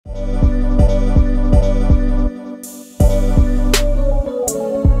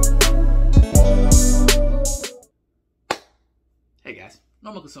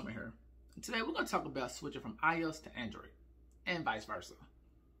we're going to talk about switching from iOS to Android and vice versa.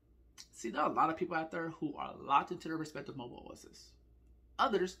 See, there are a lot of people out there who are locked into their respective mobile OSs.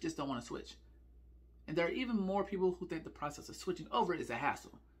 Others just don't want to switch. And there are even more people who think the process of switching over is a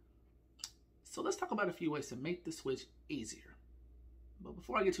hassle. So let's talk about a few ways to make the switch easier. But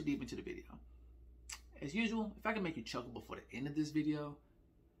before I get too deep into the video, as usual, if I can make you chuckle before the end of this video,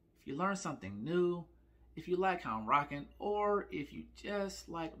 if you learn something new, if you like how I'm rocking, or if you just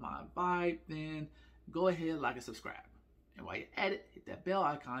like my vibe, then go ahead, like and subscribe. And while you're at it, hit that bell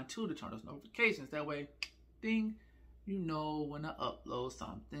icon too to turn those notifications. That way, ding, you know when I upload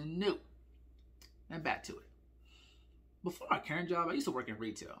something new. And back to it. Before my current job, I used to work in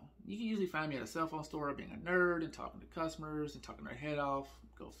retail. You can usually find me at a cell phone store being a nerd and talking to customers and talking their head off,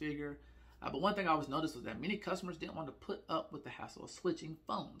 go figure. But one thing I always noticed was that many customers didn't want to put up with the hassle of switching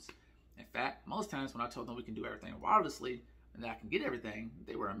phones. In fact, most times when I told them we can do everything wirelessly and that I can get everything,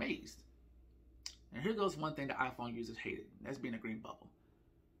 they were amazed. And here goes one thing that iPhone users hated, and that's being a green bubble.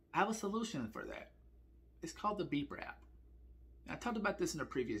 I have a solution for that. It's called the Beeper app. Now, I talked about this in a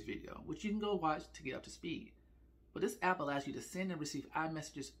previous video, which you can go watch to get up to speed. But this app allows you to send and receive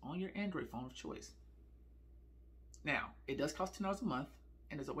iMessages on your Android phone of choice. Now, it does cost $10 a month,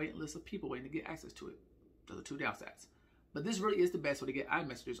 and there's a waiting list of people waiting to get access to it. Those are two downsides. But this really is the best way to get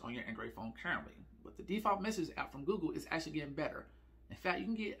iMessages on your Android phone currently. But the default messages app from Google is actually getting better. In fact, you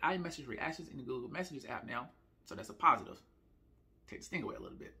can get iMessage reactions in the Google Messages app now, so that's a positive. Take the sting away a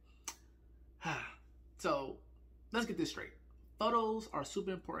little bit. So, let's get this straight. Photos are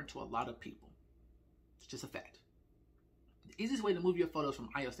super important to a lot of people. It's just a fact. The easiest way to move your photos from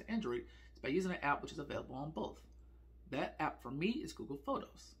iOS to Android is by using an app which is available on both. That app for me is Google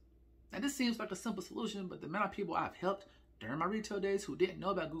Photos. Now this seems like a simple solution, but the amount of people I've helped during my retail days who didn't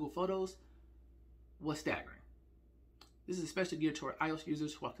know about Google Photos was staggering. This is especially geared toward iOS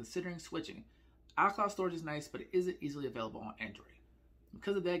users who are considering switching. iCloud storage is nice, but it isn't easily available on Android.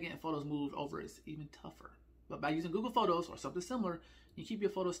 Because of that, getting photos moved over is even tougher. But by using Google Photos or something similar, you keep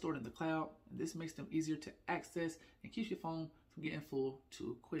your photos stored in the cloud, and this makes them easier to access and keeps your phone from getting full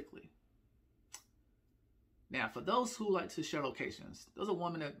too quickly. Now, for those who like to share locations, there was a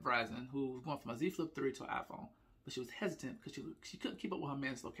woman at Verizon who was going from a Z Flip 3 to an iPhone, but she was hesitant because she couldn't keep up with her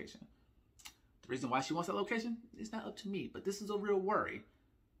man's location. The reason why she wants that location is not up to me, but this is a real worry.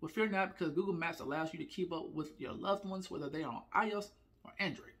 But fear not, because Google Maps allows you to keep up with your loved ones, whether they are on iOS or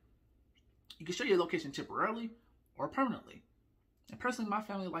Android. You can share your location temporarily or permanently. And personally, my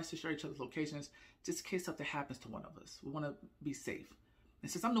family likes to share each other's locations just in case something happens to one of us. We want to be safe.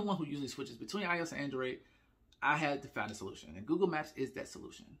 And since I'm the one who usually switches between iOS and Android, I had to find a solution. And Google Maps is that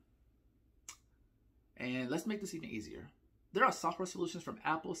solution. And let's make this even easier. There are software solutions from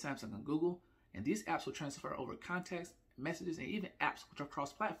Apple, Samsung, and Google. And these apps will transfer over contacts, messages, and even apps which are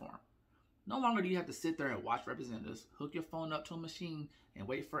cross-platform. No longer do you have to sit there and watch representatives, hook your phone up to a machine, and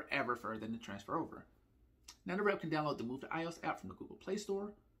wait forever for them to transfer over. Now the rep can download the Move to iOS app from the Google Play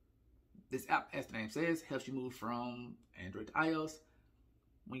Store. This app, as the name says, helps you move from Android to iOS.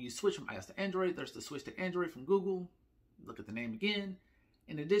 When you switch from iOS to Android, there's the switch to Android from Google. Look at the name again.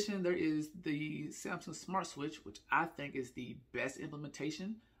 In addition, there is the Samsung Smart Switch, which I think is the best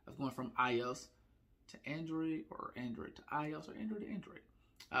implementation of going from iOS to Android, or Android to iOS, or Android to Android.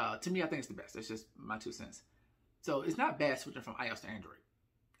 To me, I think it's the best. That's just my 2 cents. So it's not bad switching from iOS to Android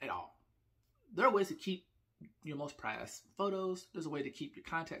at all. There are ways to keep your most prized photos. There's a way to keep your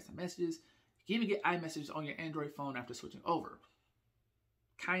contacts and messages. You can even get iMessages on your Android phone after switching over.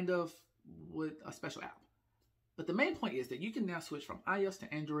 Kind of with a special app. But the main point is that you can now switch from iOS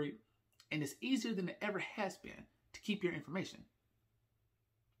to Android, and it's easier than it ever has been to keep your information.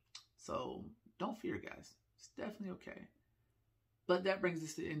 So don't fear, guys. It's definitely okay. But that brings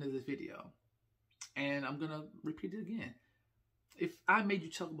us to the end of this video. And I'm going to repeat it again. If I made you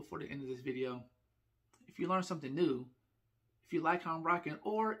chuckle before the end of this video, if you learned something new, if you like how I'm rocking,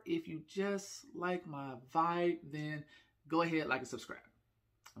 or if you just like my vibe, then go ahead, like and subscribe.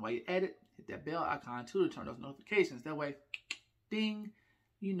 And while you're at it, hit that bell icon too to turn those notifications. That way, ding,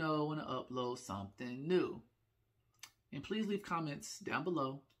 you know when I upload something new. And please leave comments down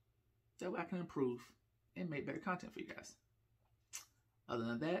below. That way I can improve and make better content for you guys. Other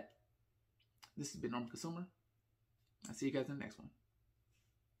than that, this has been Normal Consumer. I'll see you guys in the next one.